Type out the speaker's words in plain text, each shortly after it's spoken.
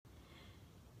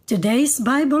Today's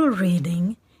Bible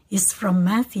reading is from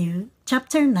Matthew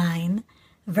chapter 9,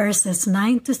 verses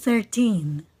 9 to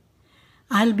 13.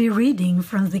 I'll be reading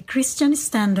from the Christian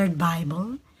Standard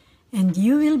Bible, and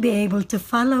you will be able to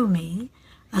follow me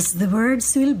as the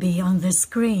words will be on the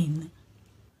screen.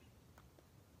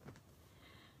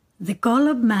 The Call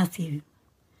of Matthew.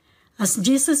 As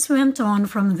Jesus went on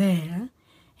from there,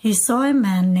 he saw a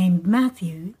man named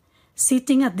Matthew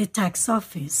sitting at the tax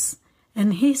office,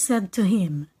 and he said to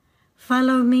him,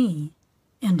 "Follow me."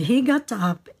 And he got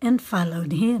up and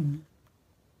followed him.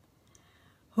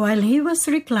 While he was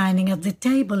reclining at the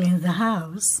table in the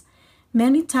house,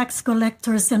 many tax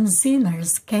collectors and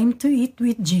sinners came to eat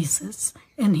with Jesus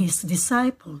and his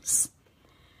disciples.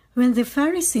 When the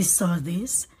Pharisees saw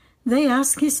this, they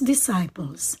asked his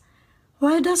disciples,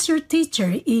 "Why does your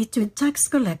teacher eat with tax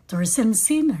collectors and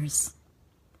sinners?"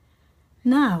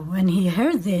 Now, when he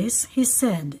heard this, he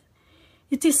said,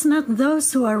 "It is not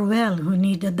those who are well who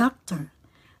need a doctor,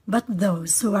 but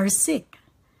those who are sick.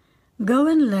 Go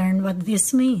and learn what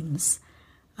this means.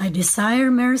 I desire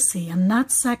mercy and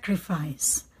not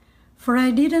sacrifice, for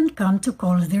I didn't come to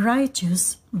call the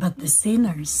righteous, but the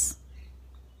sinners."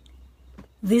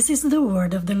 This is the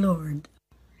word of the Lord.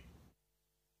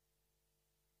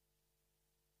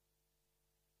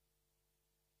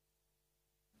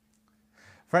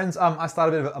 Friends, I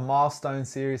started a bit of a milestone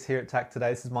series here at TAC today.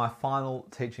 This is my final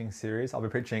teaching series. I'll be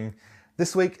preaching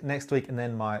this week, next week, and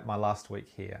then my last week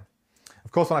here.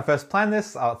 Of course, when I first planned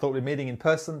this, I thought we'd be meeting in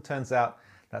person. Turns out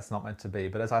that's not meant to be.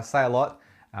 But as I say a lot,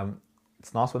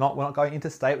 it's nice. We're not going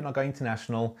interstate. We're not going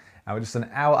international. We're just an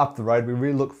hour up the road. We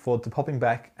really look forward to popping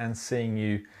back and seeing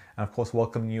you, and of course,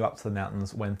 welcoming you up to the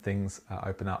mountains when things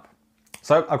open up.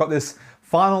 So I've got this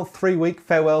final 3-week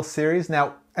farewell series.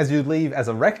 Now, as you leave as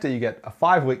a rector, you get a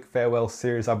 5-week farewell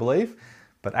series, I believe,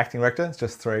 but acting rector, it's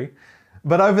just 3.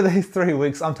 But over these 3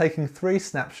 weeks, I'm taking 3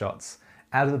 snapshots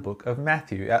out of the book of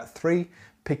Matthew, 3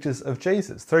 pictures of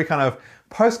Jesus, 3 kind of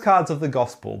postcards of the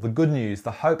gospel, the good news,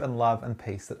 the hope and love and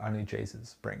peace that only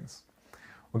Jesus brings.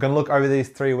 We're going to look over these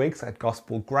 3 weeks at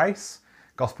gospel grace,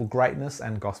 gospel greatness,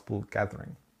 and gospel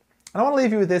gathering. And I want to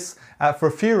leave you with this for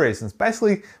a few reasons.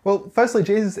 Basically, well, firstly,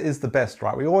 Jesus is the best,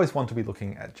 right? We always want to be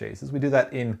looking at Jesus. We do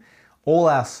that in all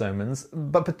our sermons,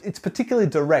 but it's particularly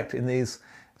direct in these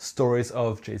stories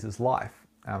of Jesus' life,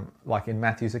 like in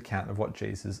Matthew's account of what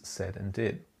Jesus said and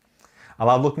did. I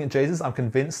love looking at Jesus. I'm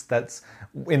convinced that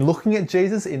in looking at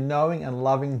Jesus, in knowing and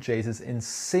loving Jesus, in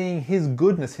seeing his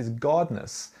goodness, his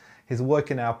godness, his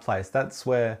work in our place, that's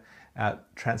where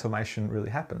transformation really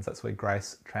happens. That's where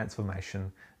grace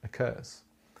transformation occurs.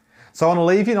 So I want to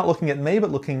leave you not looking at me,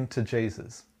 but looking to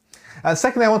Jesus.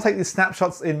 Secondly, I want to take these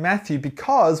snapshots in Matthew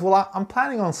because, well, I'm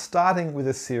planning on starting with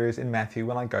a series in Matthew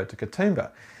when I go to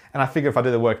Katoomba. And I figure if I do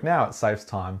the work now, it saves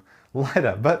time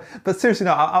later. But seriously,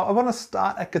 no, I want to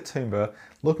start at Katoomba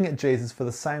looking at Jesus for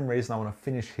the same reason I want to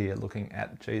finish here looking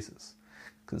at Jesus,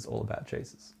 because it's all about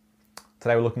Jesus.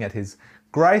 Today we're looking at his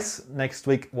grace, next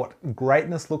week what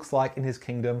greatness looks like in his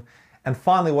kingdom, and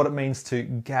finally what it means to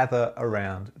gather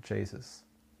around Jesus.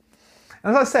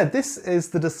 And as I said, this is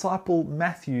the disciple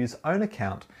Matthew's own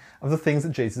account of the things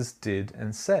that Jesus did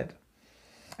and said.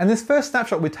 And this first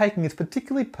snapshot we're taking is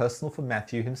particularly personal for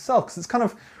Matthew himself, because it's kind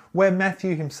of where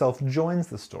Matthew himself joins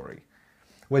the story,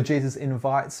 where Jesus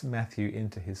invites Matthew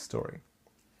into his story.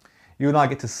 You and I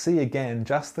get to see again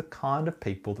just the kind of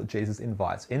people that Jesus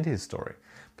invites into his story.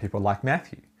 People like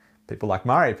Matthew, people like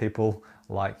Murray, people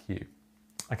like you.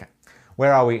 Okay,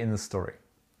 where are we in the story?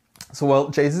 So, well,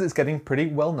 Jesus is getting pretty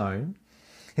well known.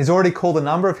 He's already called a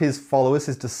number of his followers,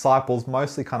 his disciples,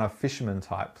 mostly kind of fisherman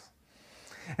types.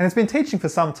 And he's been teaching for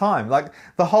some time. Like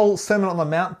the whole Sermon on the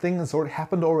Mount thing has already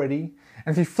happened already.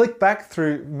 And if you flick back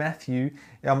through Matthew,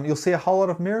 you'll see a whole lot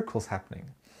of miracles happening.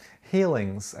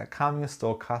 Healings, calming a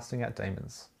storm, casting out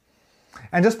demons.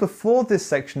 And just before this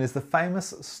section is the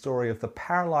famous story of the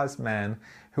paralyzed man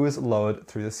who was lowered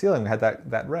through the ceiling. We had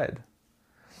that read.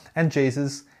 And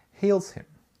Jesus heals him.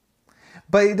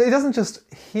 But he doesn't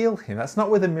just heal him. That's not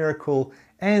where the miracle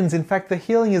ends. In fact, the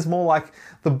healing is more like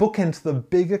the bookend to the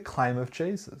bigger claim of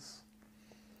Jesus.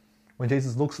 When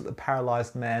Jesus looks at the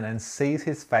paralyzed man and sees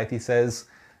his faith, he says,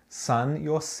 "Son,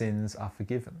 your sins are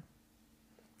forgiven.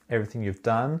 Everything you've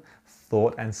done,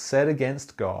 thought, and said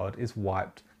against God is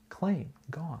wiped clean,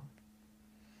 gone."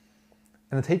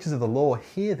 And the teachers of the law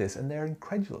hear this and they're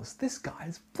incredulous. This guy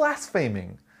is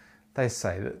blaspheming. They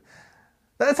say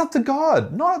that's up to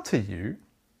God, not up to you.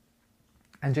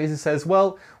 And Jesus says,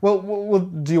 well,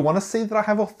 do you want to see that I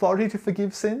have authority to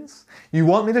forgive sins? You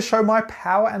want me to show my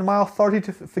power and my authority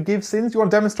to forgive sins? You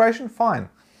want a demonstration? Fine.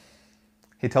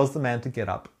 He tells the man to get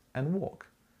up and walk.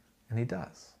 And he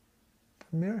does.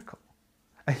 a miracle.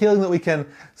 A healing that we can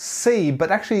see,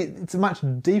 but actually it's a much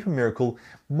deeper miracle.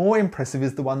 More impressive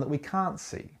is the one that we can't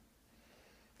see.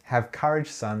 Have courage,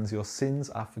 sons, your sins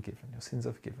are forgiven. Your sins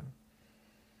are forgiven.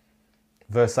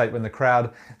 Verse 8, when the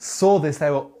crowd saw this,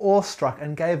 they were awestruck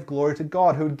and gave glory to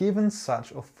God, who had given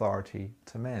such authority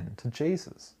to men, to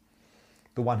Jesus,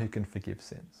 the one who can forgive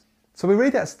sins. So we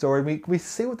read that story, we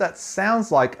see what that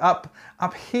sounds like up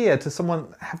here to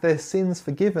someone have their sins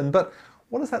forgiven, but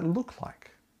what does that look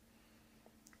like?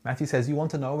 Matthew says, you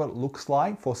want to know what it looks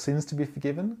like for sins to be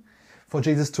forgiven? For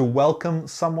Jesus to welcome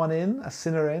someone in, a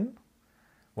sinner in?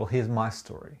 Well, here's my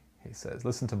story, he says.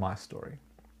 Listen to my story.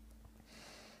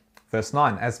 Verse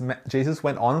 9, as Jesus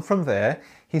went on from there,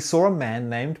 he saw a man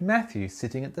named Matthew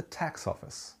sitting at the tax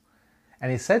office.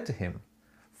 And he said to him,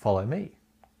 follow me.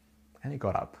 And he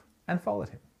got up and followed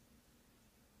him.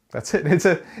 That's it.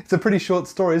 It's a pretty short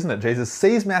story, isn't it? Jesus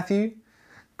sees Matthew,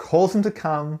 calls him to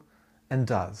come, and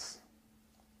does.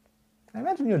 Now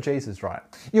imagine you're Jesus, right?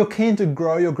 You're keen to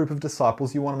grow your group of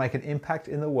disciples. You want to make an impact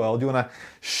in the world. You want to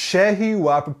share who you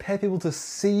are, prepare people to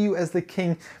see you as the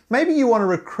king. Maybe you want to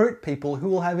recruit people who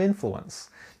will have influence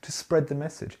to spread the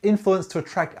message, influence to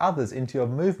attract others into your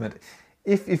movement.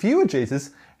 If you were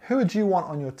Jesus, who would you want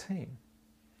on your team?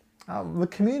 The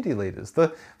community leaders,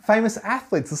 the famous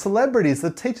athletes, the celebrities,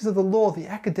 the teachers of the law, the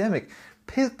academic,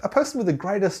 a person with the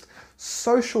greatest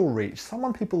social reach,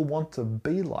 someone people want to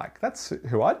be like. That's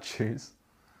who I'd choose.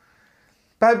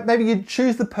 But maybe you'd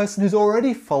choose the person who's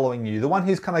already following you, the one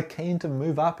who's kind of keen to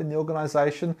move up in the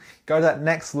organisation, go to that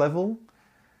next level.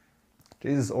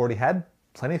 Jesus already had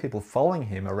plenty of people following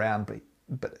him around,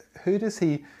 but who does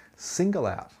he single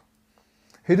out?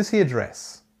 Who does he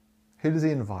address? Who does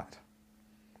he invite?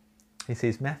 He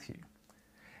sees Matthew.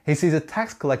 He sees a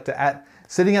tax collector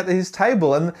sitting at his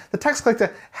table, and the tax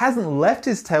collector hasn't left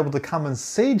his table to come and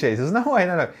see Jesus.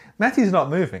 No. Matthew's not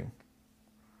moving.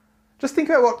 Just think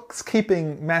about what's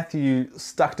keeping Matthew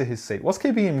stuck to his seat. What's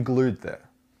keeping him glued there?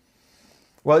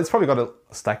 Well, he's probably got a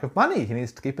stack of money he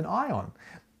needs to keep an eye on.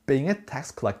 Being a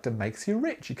tax collector makes you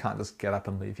rich. You can't just get up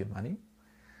and leave your money.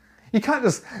 You can't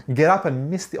just get up and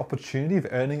miss the opportunity of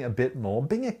earning a bit more.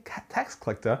 Being a tax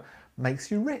collector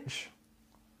makes you rich.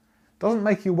 Doesn't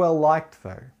make you well liked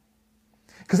though.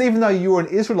 Because even though you were an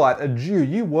Israelite, a Jew,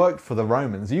 you worked for the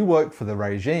Romans, you worked for the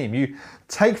regime, you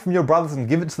take from your brothers and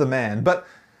give it to the man, but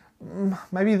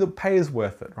maybe the pay is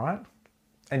worth it, right?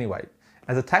 Anyway,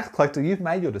 as a tax collector, you've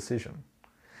made your decision.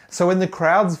 So when the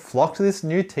crowds flock to this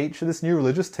new teacher, this new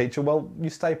religious teacher, well, you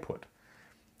stay put.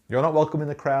 You're not welcome in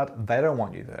the crowd, they don't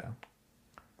want you there.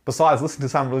 Besides, listening to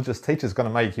some religious teacher is going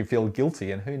to make you feel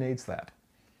guilty, and who needs that?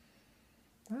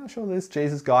 Oh, sure, this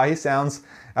Jesus guy, he sounds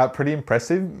pretty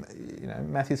impressive.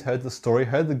 Matthew's heard the story,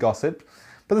 heard the gossip,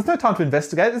 but there's no time to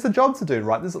investigate. There's a job to do,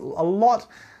 right? There's a lot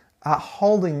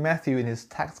holding Matthew in his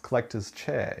tax collector's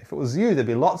chair. If it was you, there'd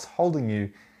be lots holding you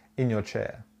in your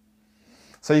chair.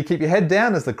 So you keep your head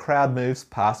down as the crowd moves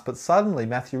past, but suddenly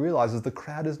Matthew realizes the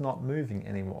crowd is not moving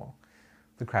anymore.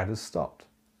 The crowd has stopped.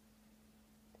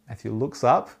 Matthew looks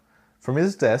up from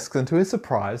his desk, and to his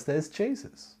surprise, there's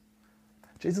Jesus.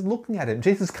 Jesus looking at him.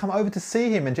 Jesus come over to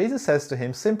see him, and Jesus says to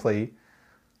him simply,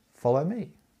 follow me.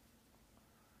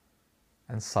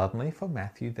 And suddenly for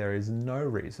Matthew, there is no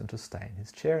reason to stay in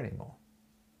his chair anymore.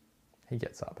 He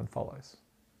gets up and follows.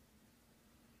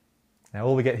 Now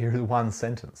all we get here is one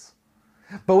sentence.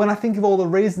 But when I think of all the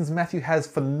reasons Matthew has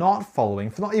for not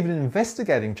following, for not even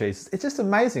investigating Jesus, it's just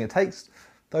amazing. It takes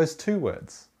those two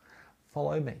words,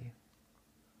 follow me.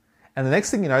 And the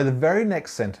next thing you know, the very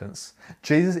next sentence,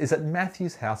 Jesus is at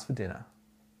Matthew's house for dinner.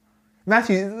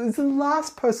 Matthew is the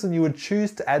last person you would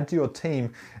choose to add to your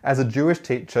team as a Jewish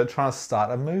teacher trying to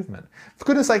start a movement. For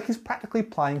goodness sake, he's practically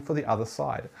playing for the other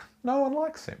side. No one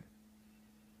likes him.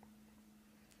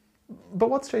 But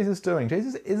what's Jesus doing?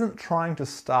 Jesus isn't trying to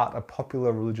start a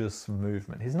popular religious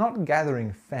movement. He's not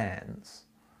gathering fans.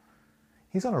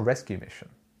 He's on a rescue mission.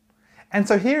 And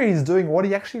so here he's doing what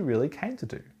he actually really came to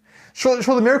do. Sure,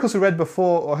 the miracles we read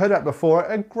before or heard about before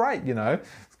are great,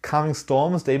 calming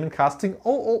storms, demon casting,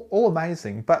 all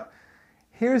amazing. But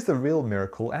here is the real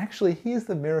miracle, and actually here's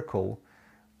the miracle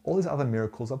all these other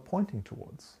miracles are pointing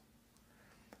towards.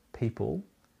 People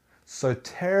so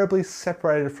terribly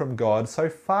separated from God, so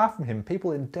far from him,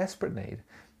 people in desperate need,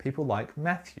 people like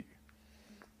Matthew,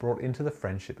 brought into the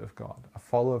friendship of God, a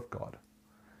follower of God,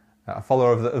 a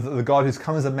follower of the God who's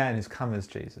come as a man, who's come as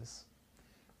Jesus.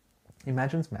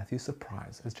 Imagine Matthew's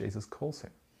surprise as Jesus calls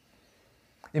him.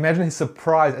 Imagine his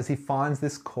surprise as he finds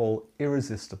this call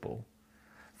irresistible.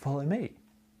 Follow me.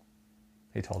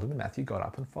 He told him, and Matthew got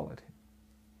up and followed him.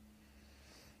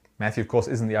 Matthew, of course,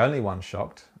 isn't the only one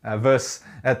shocked. Verse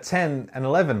 10 and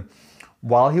 11,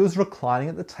 while he was reclining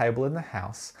at the table in the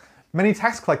house, many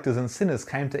tax collectors and sinners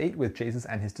came to eat with Jesus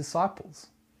and his disciples.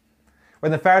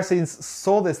 When the Pharisees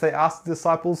saw this, they asked the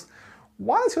disciples,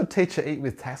 why does your teacher eat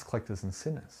with tax collectors and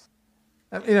sinners?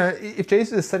 If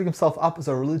Jesus is setting himself up as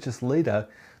a religious leader,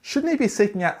 shouldn't he be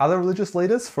seeking out other religious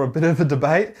leaders for a bit of a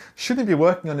debate? Shouldn't he be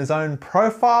working on his own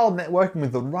profile, networking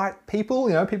with the right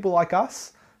people, people like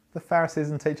us, the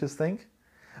Pharisees and teachers think?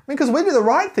 Because we do the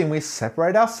right thing, we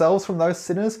separate ourselves from those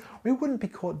sinners, we wouldn't be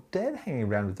caught dead hanging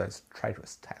around with those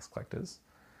traitorous tax collectors.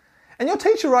 And your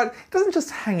teacher, right, doesn't just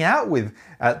hang out with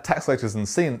tax collectors and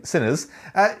sinners.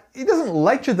 He doesn't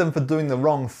lecture them for doing the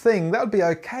wrong thing. That would be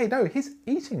okay. No, he's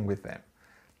eating with them,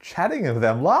 chatting with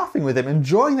them, laughing with them,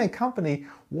 enjoying their company.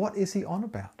 What is he on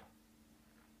about?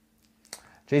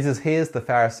 Jesus hears the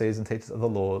Pharisees and teachers of the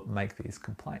law make these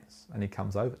complaints, and he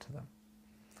comes over to them.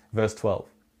 Verse 12.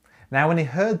 Now when he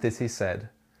heard this, he said,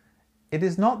 it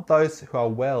is not those who are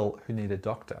well who need a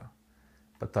doctor,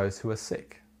 but those who are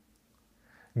sick.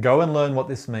 Go and learn what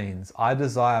this means. I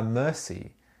desire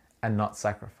mercy and not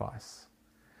sacrifice.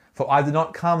 For I did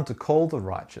not come to call the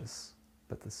righteous,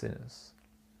 but the sinners.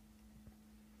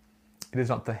 It is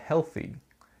not the healthy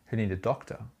who need a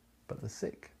doctor, but the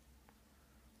sick.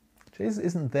 Jesus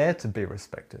isn't there to be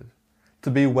respected, to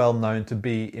be well known, to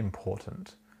be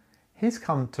important. He's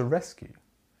come to rescue.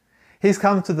 He's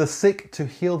come to the sick to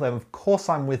heal them. Of course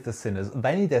I'm with the sinners.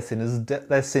 They need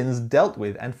their sins dealt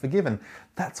with and forgiven.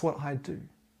 That's what I do.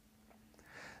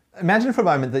 Imagine for a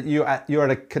moment that you're at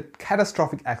a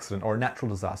catastrophic accident or a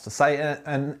natural disaster. Say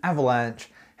an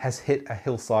avalanche has hit a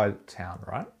hillside town,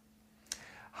 right?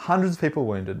 Hundreds of people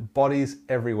wounded, bodies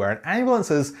everywhere, and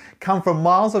ambulances come from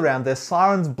miles around, their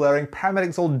sirens blaring,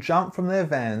 paramedics all jump from their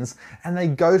vans, and they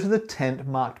go to the tent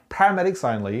marked paramedics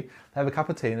only. They have a cup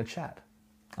of tea and a chat.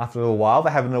 After a little while,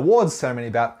 they have an awards ceremony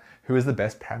about who is the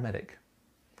best paramedic.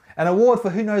 An award for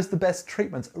who knows the best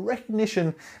treatments, a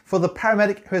recognition for the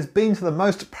paramedic who has been to the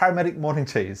most paramedic morning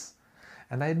teas.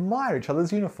 And they admire each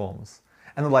other's uniforms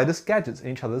and the latest gadgets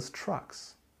in each other's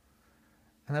trucks.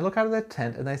 And they look out of their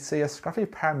tent and they see a scruffy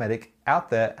paramedic out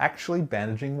there actually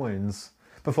bandaging wounds,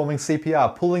 performing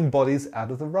CPR, pulling bodies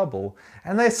out of the rubble.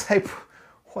 And they say,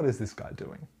 what is this guy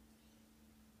doing?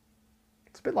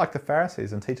 It's a bit like the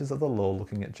Pharisees and teachers of the law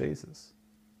looking at Jesus.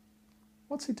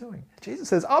 What's he doing? Jesus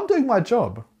says, I'm doing my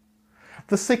job.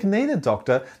 The sick need a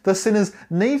doctor, the sinners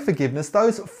need forgiveness,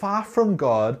 those far from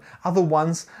God are the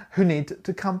ones who need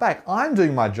to come back. I'm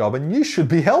doing my job and you should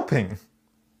be helping.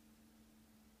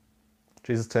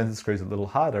 Jesus turns the screws a little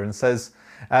harder and says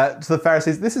to the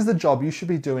Pharisees, this is the job you should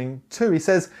be doing too. He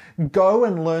says, go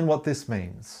and learn what this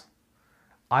means.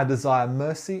 I desire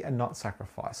mercy and not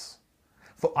sacrifice.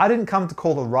 For I didn't come to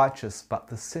call the righteous, but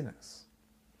the sinners.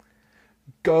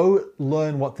 Go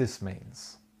learn what this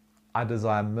means. I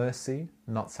desire mercy,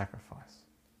 not sacrifice.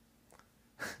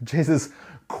 Jesus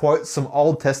quotes some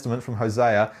Old Testament from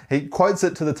Hosea. He quotes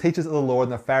it to the teachers of the law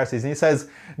and the Pharisees, and he says,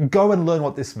 go and learn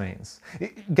what this means.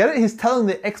 Get it? He's telling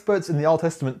the experts in the Old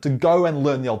Testament to go and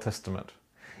learn the Old Testament.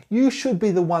 You should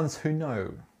be the ones who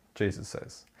know, Jesus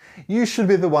says. You should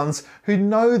be the ones who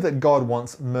know that God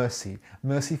wants mercy,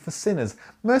 mercy for sinners,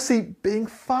 mercy being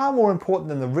far more important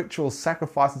than the rituals,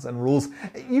 sacrifices and rules.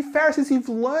 You Pharisees, you've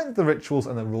learned the rituals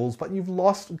and the rules, but you've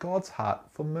lost God's heart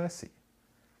for mercy.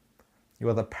 You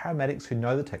are the paramedics who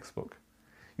know the textbook.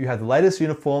 You have the latest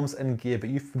uniforms and gear, but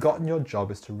you've forgotten your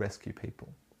job is to rescue people.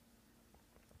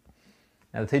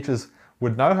 Now the teachers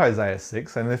would know Hosea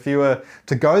 6, and if you were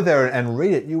to go there and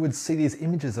read it, you would see these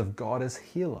images of God as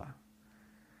healer.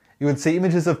 You would see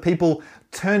images of people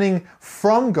turning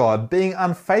from God, being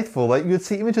unfaithful. You would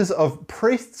see images of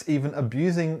priests even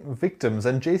abusing victims.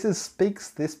 And Jesus speaks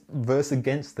this verse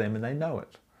against them and they know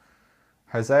it.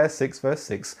 Hosea 6 verse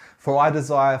 6, for I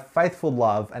desire faithful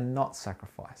love and not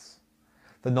sacrifice,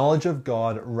 the knowledge of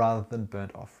God rather than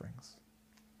burnt offerings.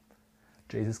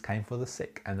 Jesus came for the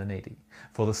sick and the needy,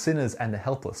 for the sinners and the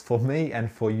helpless, for me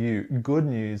and for you. Good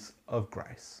news of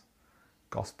grace.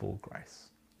 Gospel grace.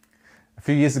 A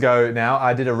few years ago now,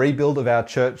 I did a rebuild of our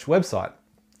church website.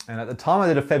 And at the time, I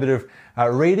did a fair bit of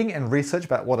reading and research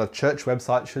about what a church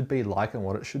website should be like and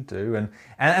what it should do.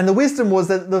 And the wisdom was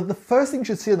that the first thing you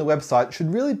should see on the website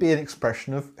should really be an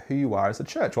expression of who you are as a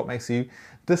church, what makes you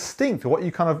distinct, what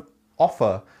you kind of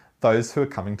offer those who are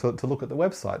coming to look at the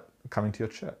website, coming to your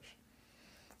church.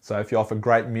 So if you offer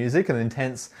great music and an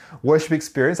intense worship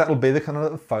experience, that will be the kind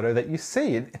of photo that you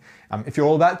see. If you're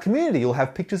all about community, you'll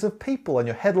have pictures of people, and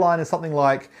your headline is something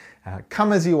like,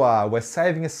 come as you are, we're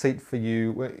saving a seat for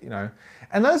you,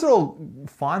 and those are all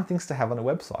fine things to have on a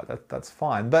website, that's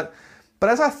fine. But But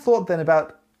as I thought then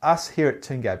about us here at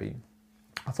Toongabbie,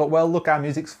 I thought, well, look, our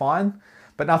music's fine,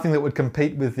 but nothing that would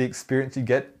compete with the experience you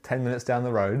get 10 minutes down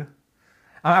the road.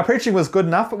 Our preaching was good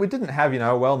enough, but we didn't have,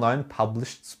 a well-known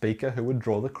published speaker who would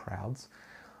draw the crowds.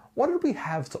 What did we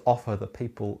have to offer the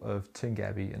people of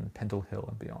Toongabbie and Pendle Hill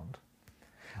and beyond?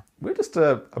 We're just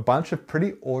a bunch of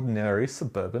pretty ordinary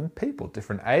suburban people,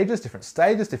 different ages, different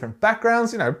stages, different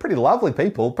backgrounds, pretty lovely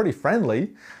people, pretty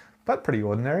friendly, but pretty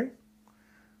ordinary.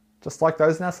 Just like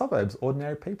those in our suburbs,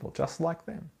 ordinary people, just like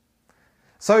them.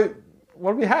 So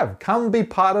what do we have? Come be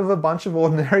part of a bunch of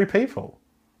ordinary people.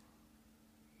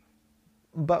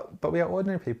 But we are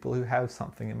ordinary people who have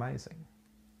something amazing.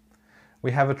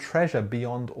 We have a treasure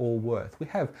beyond all worth.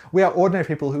 We are ordinary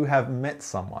people who have met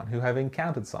someone, who have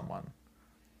encountered someone.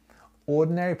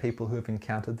 Ordinary people who have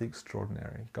encountered the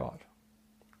extraordinary God.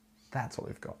 That's what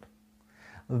we've got.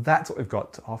 That's what we've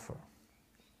got to offer.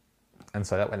 And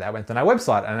so that went on our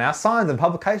website and our signs and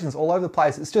publications all over the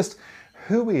place. It's just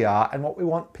who we are and what we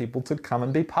want people to come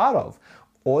and be part of.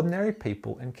 Ordinary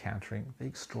people encountering the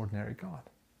extraordinary God.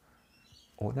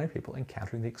 Ordinary people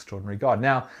encountering the extraordinary God.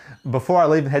 Now, before I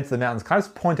leave and head to the mountains, can I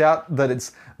just point out that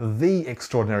it's the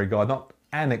extraordinary God, not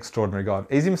an extraordinary God.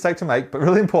 Easy mistake to make, but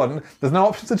really important. There's no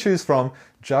options to choose from,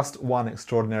 just one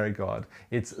extraordinary God.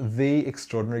 It's the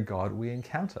extraordinary God we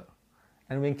encounter,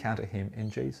 and we encounter him in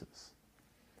Jesus.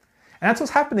 And that's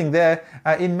what's happening there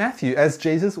in Matthew as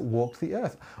Jesus walked the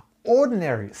earth.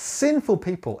 Ordinary, sinful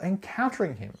people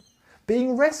encountering him,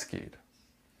 being rescued.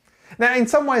 Now, in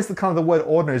some ways, the word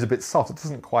ordinary is a bit soft. It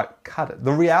doesn't quite cut it.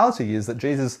 The reality is that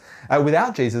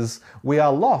without Jesus, we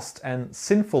are lost and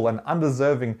sinful and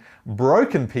undeserving,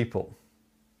 broken people.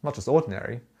 Not just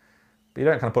ordinary, but you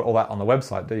don't put all that on the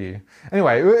website, do you?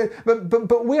 Anyway,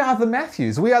 but we are the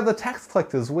Matthews. We are the tax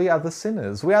collectors. We are the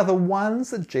sinners. We are the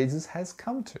ones that Jesus has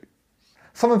come to.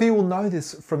 Some of you will know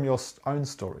this from your own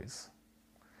stories.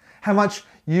 How much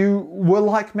you were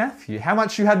like Matthew, how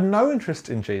much you had no interest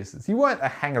in Jesus. You weren't a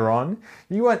hanger-on,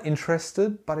 you weren't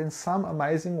interested, but in some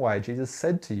amazing way, Jesus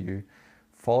said to you,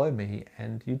 follow me,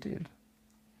 and you did.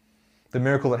 The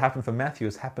miracle that happened for Matthew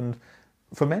has happened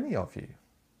for many of you.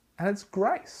 And it's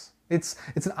grace. It's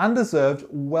an undeserved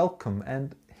welcome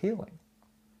and healing.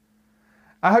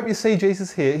 I hope you see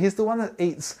Jesus here. He's the one that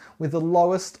eats with the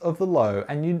lowest of the low,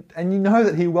 and you know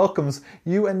that he welcomes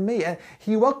you and me. And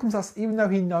he welcomes us even though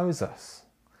he knows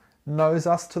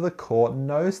us to the core,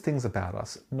 knows things about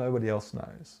us nobody else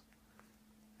knows.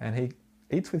 And he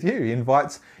eats with you. He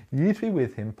invites you to be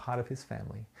with him, part of his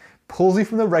family. Pulls you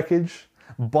from the wreckage,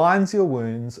 binds your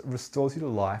wounds, restores you to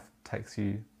life, takes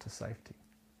you to safety.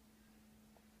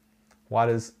 Why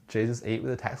does Jesus eat with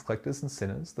the tax collectors and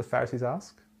sinners? The Pharisees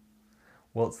ask.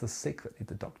 Well, it's the sick that need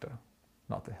the doctor,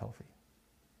 not the healthy.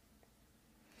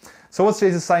 So what's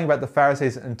Jesus saying about the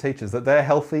Pharisees and teachers? That they're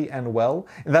healthy and well?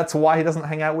 And that's why he doesn't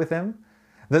hang out with them?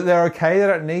 That they're okay, they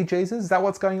don't need Jesus? Is that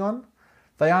what's going on?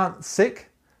 They aren't sick,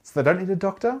 so they don't need a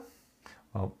doctor?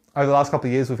 Well, over the last couple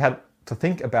of years, we've had to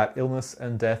think about illness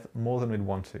and death more than we'd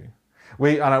want to.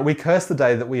 We cursed the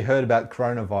day that we heard about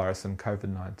coronavirus and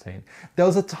COVID-19. There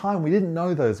was a time we didn't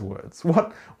know those words.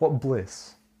 What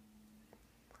bliss.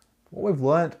 What we've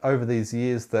learnt over these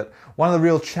years that one of the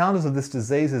real challenges of this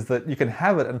disease is that you can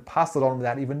have it and pass it on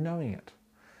without even knowing it.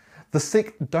 The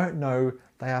sick don't know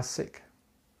they are sick.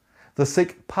 The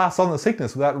sick pass on the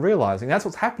sickness without realizing. That's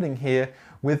what's happening here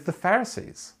with the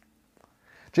Pharisees.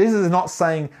 Jesus is not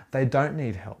saying they don't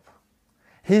need help.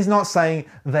 He's not saying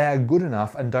they are good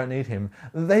enough and don't need him.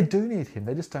 They do need him,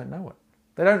 they just don't know it.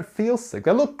 They don't feel sick.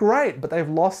 They look great, but they've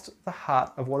lost the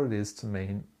heart of what it is to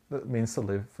means to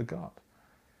live for God.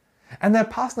 And they're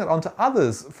passing that on to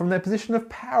others from their position of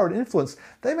power and influence.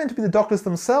 They're meant to be the doctors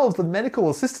themselves, the medical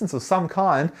assistants of some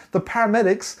kind, the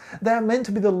paramedics. They're meant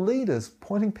to be the leaders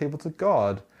pointing people to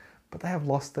God, but they have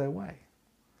lost their way.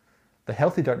 The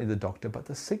healthy don't need the doctor, but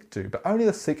the sick do, but only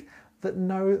the sick that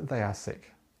know they are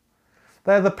sick.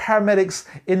 They are the paramedics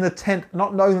in the tent,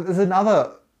 not knowing that there's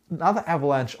another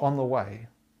avalanche on the way.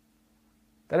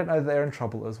 They don't know that they're in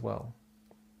trouble as well.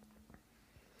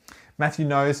 Matthew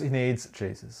knows he needs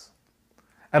Jesus.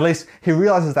 At least he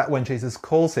realizes that when Jesus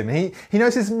calls him. He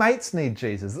knows his mates need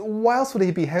Jesus. Why else would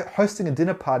he be hosting a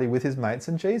dinner party with his mates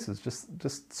and Jesus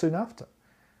just soon after?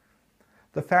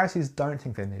 The Pharisees don't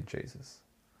think they need Jesus.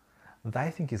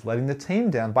 They think he's letting the team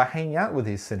down by hanging out with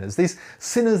these sinners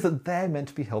that they're meant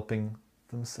to be helping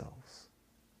themselves.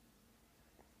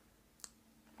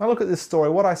 When I look at this story,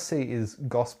 what I see is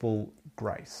gospel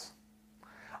grace.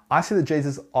 I see that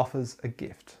Jesus offers a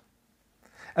gift.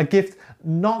 A gift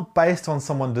not based on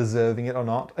someone deserving it or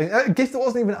not. A gift that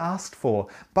wasn't even asked for.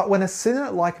 But when a sinner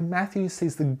like Matthew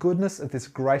sees the goodness of this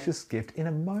gracious gift, in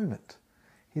a moment,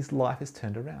 his life is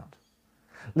turned around.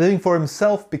 Living for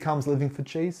himself becomes living for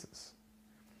Jesus.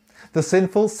 The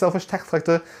sinful, selfish tax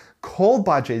collector, called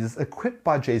by Jesus, equipped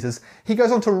by Jesus, he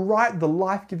goes on to write the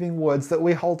life-giving words that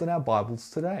we hold in our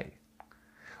Bibles today.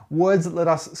 Words that let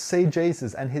us see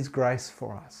Jesus and his grace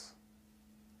for us.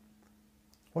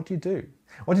 What do you do?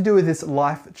 What do you do with this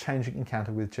life-changing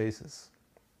encounter with Jesus?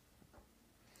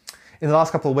 In the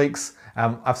last couple of weeks,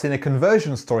 I've seen a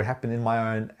conversion story happen in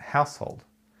my own household.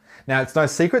 Now, it's no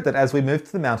secret that as we moved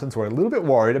to the mountains, we're a little bit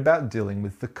worried about dealing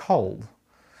with the cold.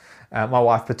 My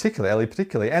wife particularly, Ellie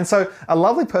particularly. And so a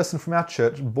lovely person from our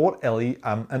church bought Ellie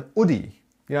an hoodie.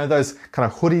 You know, those kind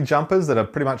of hoodie jumpers that are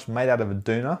pretty much made out of a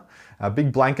doona, a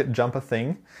big blanket jumper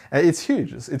thing. It's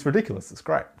huge, it's ridiculous, it's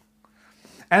great.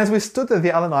 And as we stood there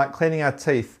the other night cleaning our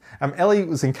teeth, Ellie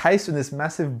was encased in this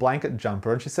massive blanket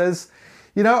jumper and she says,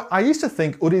 you know, I used to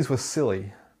think hoodies were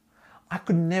silly. I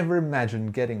could never imagine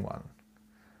getting one.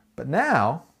 But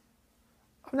now,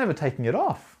 I'm never taking it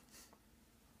off.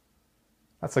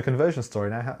 That's a conversion story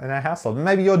in our household.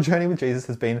 Maybe your journey with Jesus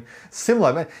has been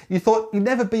similar. You thought you'd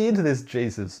never be into this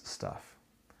Jesus stuff.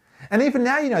 And even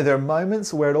now, you know, there are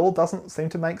moments where it all doesn't seem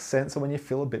to make sense or when you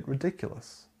feel a bit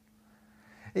ridiculous.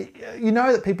 You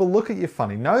know that people look at you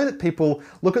funny. Know that people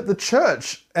look at the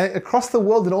church across the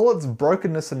world in all its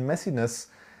brokenness and messiness,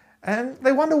 and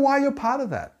they wonder why you're part of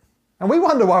that. And we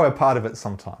wonder why we're part of it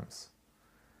sometimes.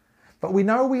 But we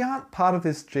know we aren't part of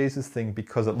this Jesus thing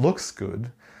because it looks good,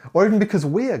 or even because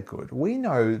we are good. We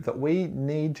know that we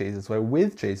need Jesus. We're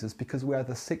with Jesus because we are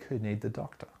the sick who need the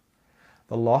doctor,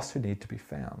 the lost who need to be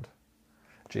found.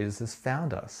 Jesus has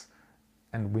found us,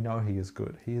 and we know he is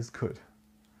good. He is good.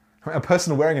 A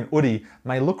person wearing an hoodie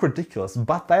may look ridiculous,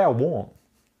 but they are warm.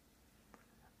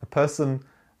 A person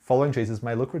following Jesus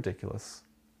may look ridiculous,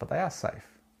 but they are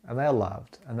safe, and they are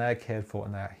loved, and they are cared for,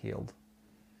 and they are healed.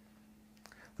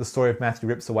 The story of Matthew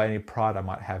rips away any pride I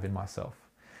might have in myself.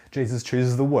 Jesus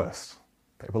chooses the worst.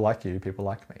 People like you, people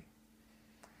like me.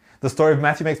 The story of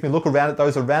Matthew makes me look around at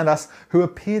those around us who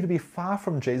appear to be far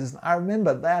from Jesus, and I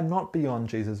remember they are not beyond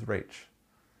Jesus' reach.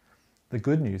 The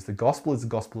good news, the gospel is the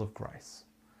gospel of grace.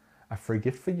 A free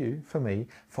gift for you, for me,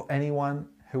 for anyone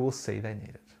who will see they need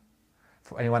it.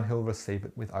 For anyone who will receive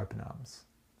it with open arms.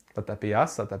 Let that be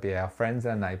us, let that be our friends,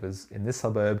 our neighbours in this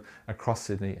suburb, across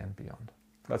Sydney and beyond.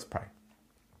 Let's pray.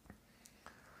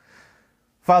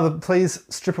 Father, please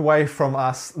strip away from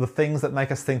us the things that make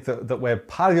us think that we're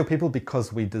part of your people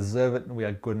because we deserve it and we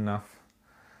are good enough.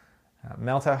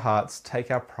 Melt our hearts, take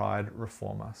our pride,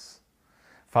 reform us.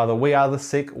 Father, we are the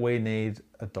sick, we need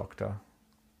a doctor.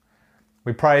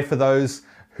 We pray for those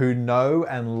who know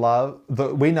and love,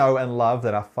 that we know and love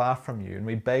that are far from you. And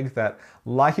we beg that,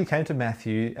 like you came to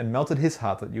Matthew and melted his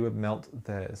heart, that you would melt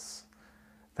theirs.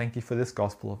 Thank you for this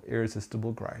gospel of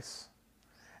irresistible grace.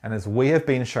 And as we have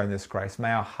been shown this grace,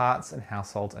 may our hearts and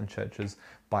households and churches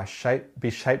be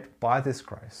shaped by this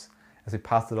grace as we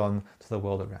pass it on to the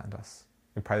world around us.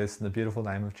 We pray this in the beautiful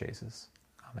name of Jesus.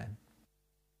 Amen.